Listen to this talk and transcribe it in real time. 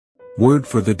Word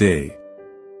for the day.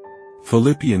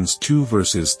 Philippians 2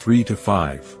 verses 3 to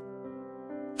 5.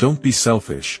 Don't be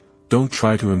selfish, don't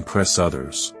try to impress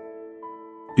others.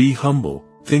 Be humble,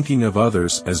 thinking of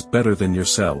others as better than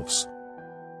yourselves.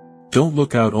 Don't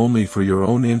look out only for your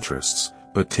own interests,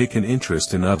 but take an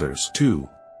interest in others too.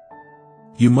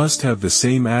 You must have the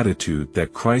same attitude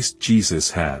that Christ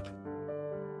Jesus had.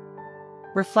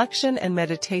 Reflection and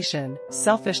meditation,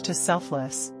 selfish to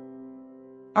selfless.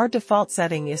 Our default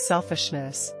setting is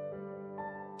selfishness.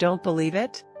 Don't believe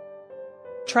it?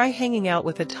 Try hanging out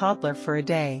with a toddler for a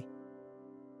day.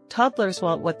 Toddlers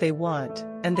want what they want,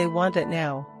 and they want it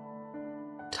now.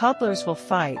 Toddlers will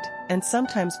fight, and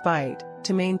sometimes bite,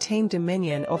 to maintain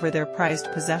dominion over their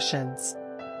prized possessions.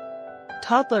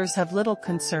 Toddlers have little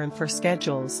concern for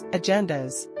schedules,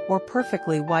 agendas, or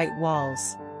perfectly white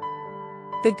walls.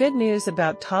 The good news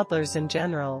about toddlers in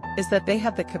general is that they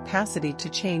have the capacity to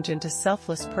change into a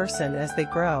selfless person as they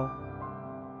grow.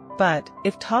 But,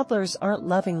 if toddlers aren't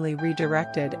lovingly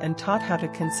redirected and taught how to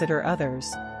consider others,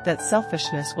 that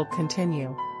selfishness will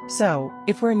continue. So,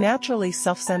 if we're naturally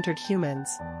self-centered humans,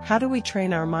 how do we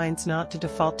train our minds not to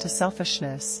default to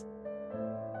selfishness?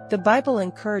 The Bible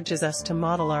encourages us to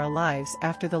model our lives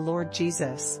after the Lord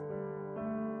Jesus.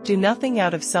 Do nothing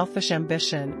out of selfish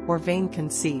ambition or vain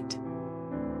conceit.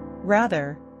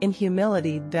 Rather, in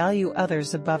humility value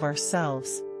others above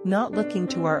ourselves, not looking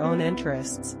to our own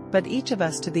interests, but each of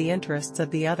us to the interests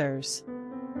of the others.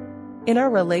 In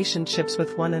our relationships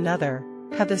with one another,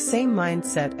 have the same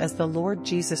mindset as the Lord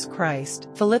Jesus Christ.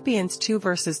 Philippians 2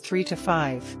 verses 3 to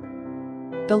 5.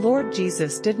 The Lord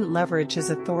Jesus didn't leverage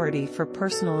his authority for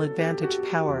personal advantage,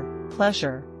 power,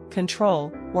 pleasure,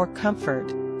 control, or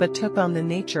comfort, but took on the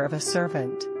nature of a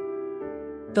servant.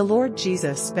 The Lord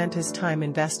Jesus spent his time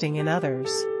investing in others.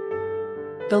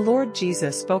 The Lord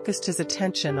Jesus focused his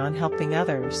attention on helping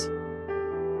others.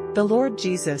 The Lord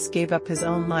Jesus gave up his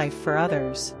own life for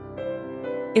others.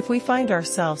 If we find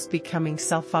ourselves becoming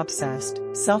self-obsessed,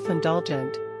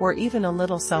 self-indulgent, or even a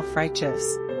little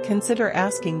self-righteous, consider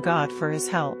asking God for his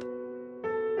help.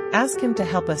 Ask him to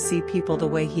help us see people the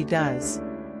way he does.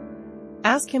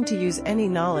 Ask him to use any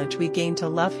knowledge we gain to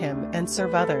love him and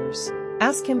serve others.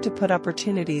 Ask him to put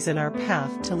opportunities in our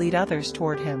path to lead others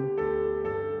toward him.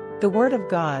 The Word of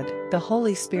God, the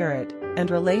Holy Spirit,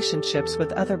 and relationships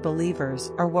with other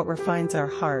believers are what refines our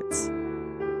hearts.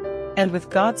 And with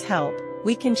God's help,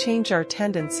 we can change our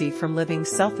tendency from living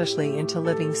selfishly into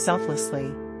living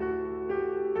selflessly.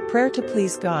 Prayer to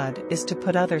please God is to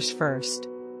put others first.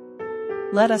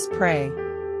 Let us pray.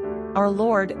 Our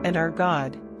Lord and our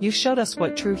God, you showed us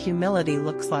what true humility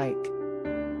looks like.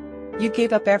 You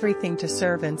gave up everything to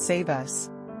serve and save us.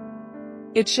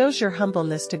 It shows your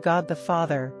humbleness to God the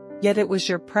Father, yet it was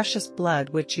your precious blood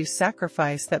which you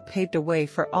sacrificed that paved a way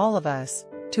for all of us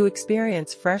to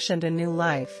experience fresh and a new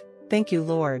life. Thank you,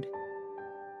 Lord.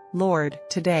 Lord,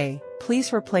 today,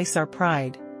 please replace our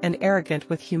pride and arrogance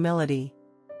with humility.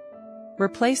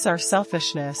 Replace our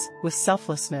selfishness with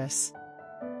selflessness.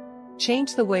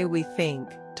 Change the way we think,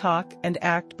 talk, and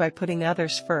act by putting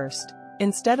others first,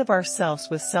 instead of ourselves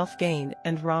with self-gain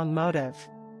and wrong motive.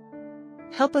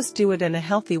 Help us do it in a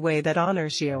healthy way that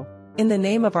honors you. In the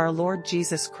name of our Lord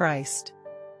Jesus Christ,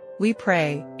 we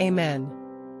pray, Amen.